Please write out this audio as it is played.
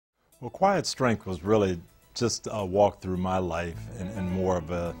Well, Quiet Strength was really just a walk through my life and more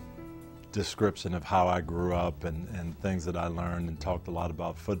of a description of how I grew up and things that I learned, and talked a lot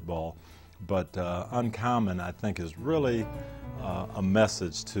about football. But Uncommon, I think, is really a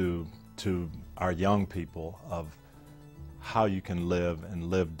message to our young people of how you can live and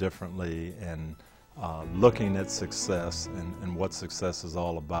live differently, and looking at success and what success is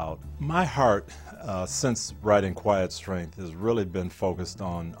all about. My heart, since writing Quiet Strength, has really been focused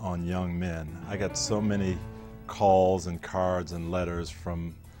on young men. I got so many calls and cards and letters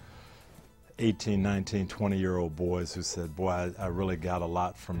from 18, 19, 20-year-old boys who said, boy, I really got a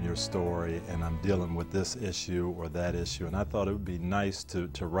lot from your story, and I'm dealing with this issue or that issue. And I thought it would be nice to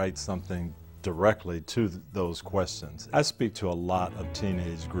write something directly to those questions. I speak to a lot of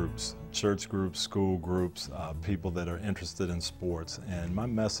teenage groups, church groups, school groups, people that are interested in sports, and my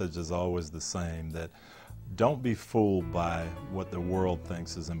message is always the same, that don't be fooled by what the world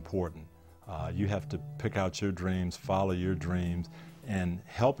thinks is important. You have to pick out your dreams, follow your dreams, and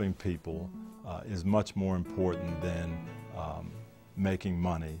helping people is much more important than making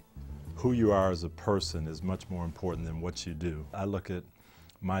money. Who you are as a person is much more important than what you do. I look at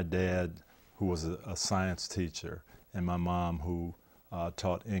my dad, who was a science teacher, and my mom, who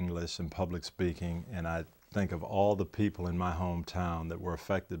taught English and public speaking, and I think of all the people in my hometown that were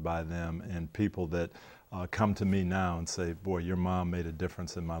affected by them, and people that come to me now and say, boy, your mom made a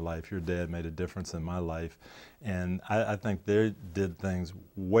difference in my life, your dad made a difference in my life. And I think they did things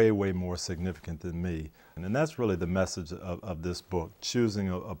way, way more significant than me. And that's really the message of this book, choosing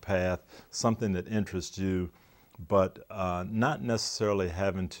a path, something that interests you, but not necessarily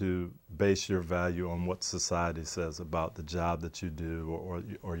having to base your value on what society says about the job that you do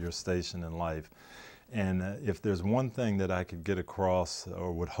or your station in life. And if there's one thing that I could get across,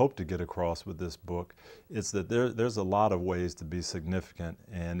 or would hope to get across with this book, it's that there's a lot of ways to be significant,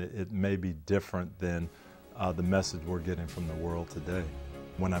 and it may be different than the message we're getting from the world today.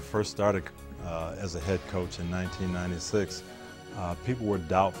 When I first started as a head coach in 1996, people were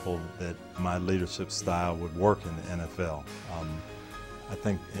doubtful that my leadership style would work in the NFL. I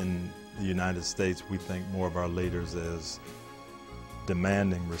think in the United States, we think more of our leaders as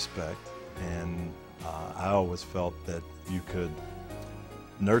demanding respect, and I always felt that you could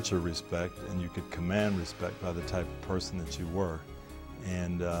nurture respect and you could command respect by the type of person that you were.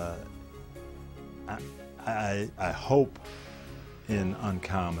 And I hope in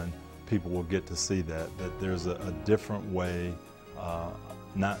Uncommon people will get to see that there's a different way,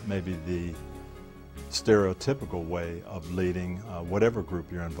 not maybe the stereotypical way of leading whatever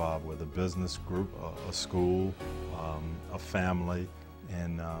group you're involved with, a business group, a school, a family,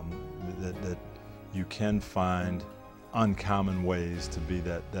 and that you can find uncommon ways to be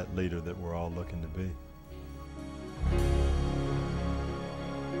that leader that we're all looking to be.